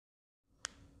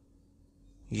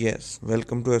Yes,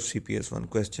 welcome to FCPS 1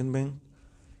 question bank.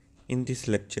 In this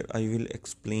lecture, I will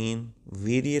explain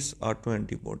various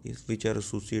autoantibodies which are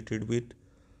associated with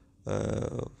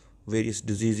uh, various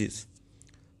diseases.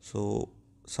 So,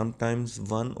 sometimes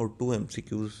one or two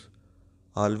MCQs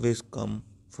always come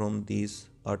from these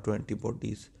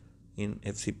autoantibodies in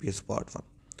FCPS part 1.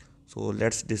 So,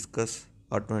 let's discuss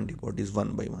autoantibodies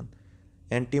one by one.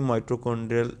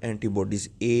 Antimitochondrial antibodies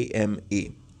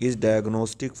AMA is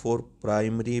diagnostic for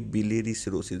primary biliary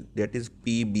cirrhosis, that is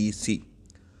PBC.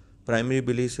 Primary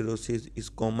biliary cirrhosis is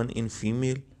common in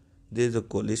female. There is a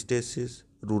cholestasis,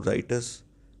 pruritus,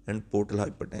 and portal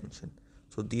hypertension.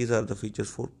 So these are the features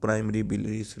for primary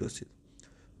biliary cirrhosis.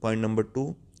 Point number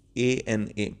 2,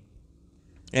 ANA,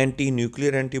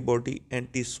 anti-nuclear antibody,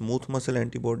 anti-smooth muscle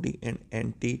antibody, and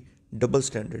anti-double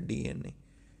stranded DNA.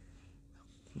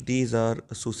 These are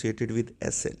associated with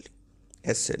SLE.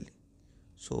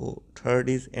 So third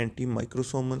is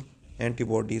antimicrosomal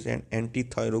antibodies and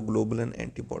antithyroglobulin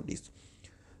antibodies.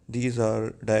 These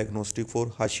are diagnostic for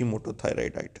Hashimoto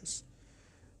thyroiditis.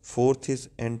 Fourth is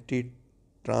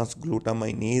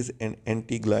anti-transglutaminase and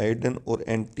anti-gliadin or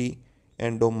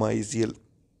anti-endomysial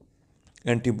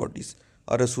antibodies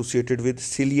are associated with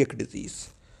celiac disease.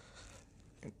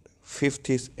 Fifth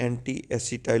is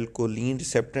anti-acetylcholine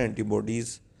receptor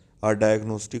antibodies are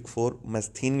diagnostic for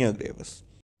myasthenia gravis.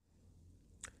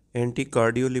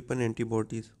 Anticardiolipin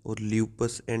antibodies or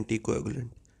lupus anticoagulant.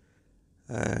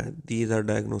 These are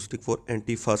diagnostic for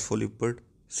antiphospholipid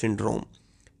syndrome.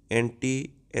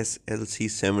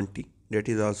 Anti-SLC70, that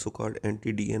is also called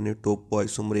anti-DNA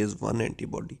topoisomerase 1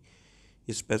 antibody,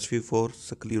 is specific for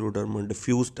scleroderma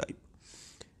diffuse type.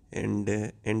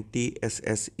 And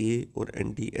anti-SSA or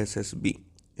anti-SSB,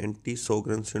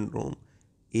 anti-Sjogren syndrome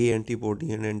A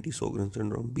antibody and anti-Sjogren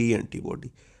syndrome B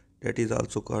antibody, that is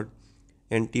also called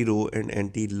anti-Rho and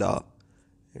anti-La.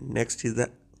 And next is the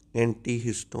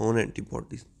antihistone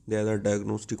antibodies. They are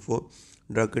diagnostic for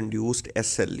drug-induced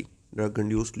SLE,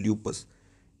 drug-induced lupus.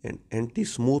 And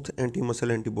anti-smooth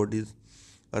anti-muscle antibodies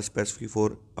are specific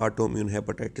for autoimmune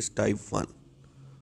hepatitis type 1.